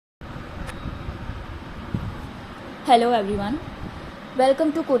Hello everyone.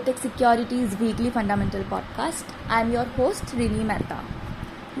 Welcome to Kotak Securities Weekly Fundamental Podcast. I am your host Rini Mehta.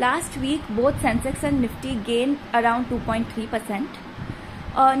 Last week both Sensex and Nifty gained around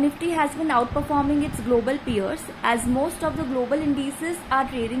 2.3%. Nifty has been outperforming its global peers as most of the global indices are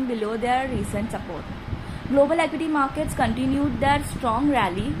trading below their recent support. Global equity markets continued their strong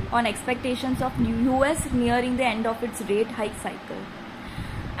rally on expectations of US nearing the end of its rate hike cycle.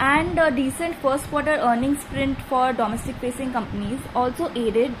 And a decent first quarter earnings print for domestic facing companies also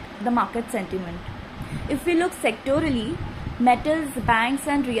aided the market sentiment. If we look sectorally, metals, banks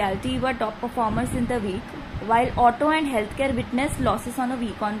and realty were top performers in the week, while auto and healthcare witnessed losses on a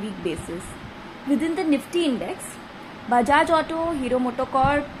week-on-week basis. Within the Nifty index, Bajaj Auto, Hero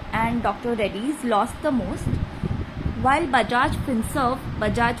Motocorp and Dr. Reddy's lost the most, while Bajaj Finserv,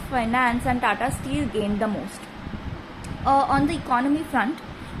 Bajaj Finance and Tata Steel gained the most. On the economy front,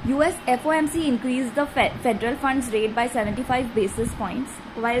 US FOMC increased the federal funds rate by 75 basis points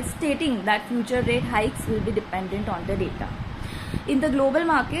while stating that future rate hikes will be dependent on the data. In the global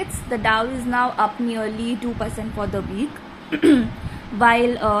markets, the Dow is now up nearly 2% for the week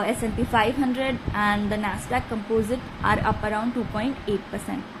while S&P 500 and the Nasdaq Composite are up around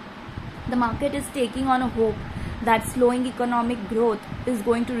 2.8%. The market is taking on a hope that slowing economic growth is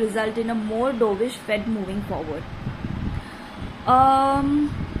going to result in a more dovish Fed moving forward.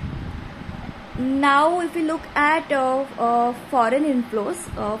 Now, if we look at foreign inflows,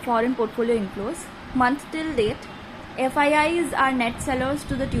 foreign portfolio inflows, month till date, FIIs are net sellers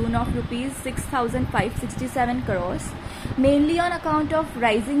to the tune of rupees 6,567 crores, mainly on account of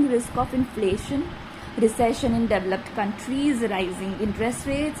rising risk of inflation, recession in developed countries, rising interest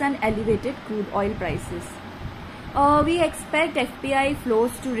rates and elevated crude oil prices. We expect FPI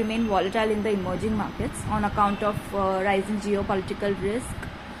flows to remain volatile in the emerging markets on account of rising geopolitical risk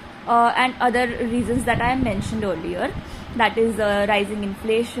and other reasons that I mentioned earlier, that is rising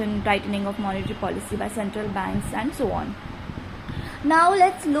inflation, tightening of monetary policy by central banks and so on. Now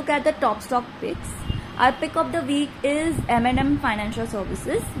let's look at the top stock picks. Our pick of the week is M&M Financial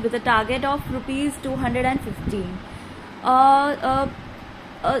Services with a target of rupees 215. A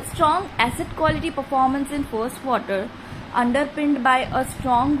strong asset quality performance in first quarter underpinned by a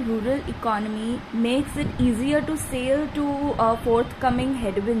strong rural economy makes it easier to sail to forthcoming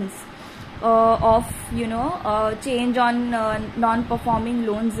headwinds of change on non-performing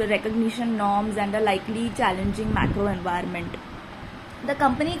loans recognition norms and a likely challenging macro environment. The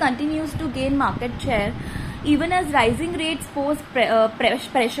company continues to gain market share even as rising rates pose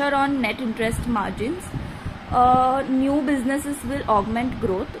pressure on net interest margins. New businesses will augment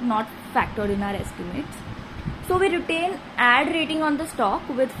growth, not factored in our estimates. So we retain add rating on the stock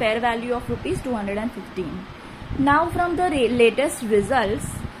with fair value of rupees 215. Now from the latest results,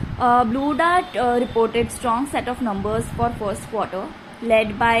 Bluedart reported strong set of numbers for first quarter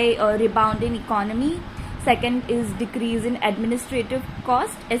led by a rebound in economy. Second is decrease in administrative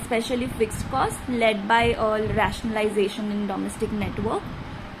cost, especially fixed cost led by rationalization in domestic network.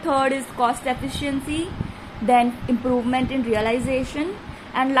 Third is cost efficiency, then improvement in realization,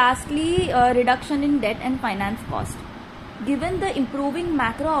 and lastly reduction in debt and finance cost. Given the improving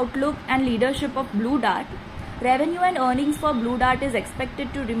macro outlook and leadership of Bluedart, revenue and earnings for Bluedart is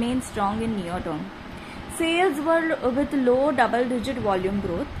expected to remain strong in near term. Sales were with low double-digit volume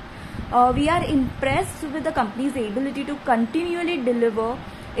growth. We are impressed with the company's ability to continually deliver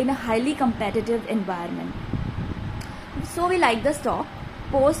in a highly competitive environment. So we like the stock.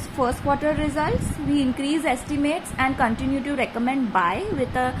 Post first quarter results, we increase estimates and continue to recommend buy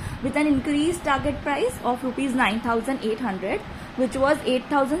with an increased target price of rupees 9,800, which was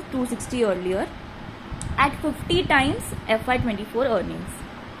 8,260 earlier, at 50 times FY24 earnings.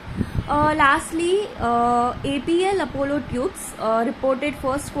 Lastly, APL Apollo Tubes reported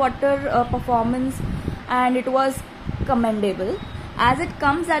first quarter performance and it was commendable as it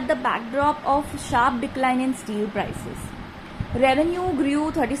comes at the backdrop of sharp decline in steel prices. Revenue grew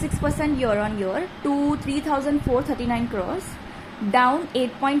 36% year-on-year to 3,439 crores, down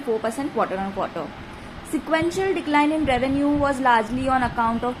 8.4% quarter-on-quarter. Sequential decline in revenue was largely on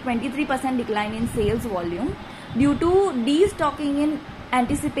account of 23% decline in sales volume due to destocking in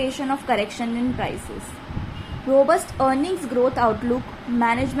anticipation of correction in prices. Robust earnings growth outlook,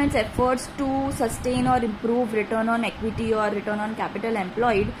 management's efforts to sustain or improve return on equity or return on capital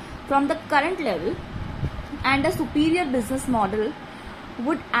employed from the current level, and a superior business model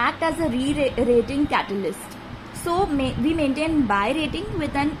would act as a re-rating catalyst. So we maintain buy rating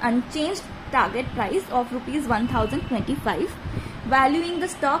with an unchanged target price of rupees 1,025, valuing the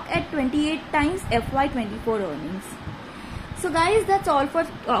stock at 28 times FY24 earnings. So guys, that's all for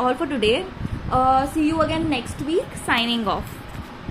today. See you again next week. Signing off.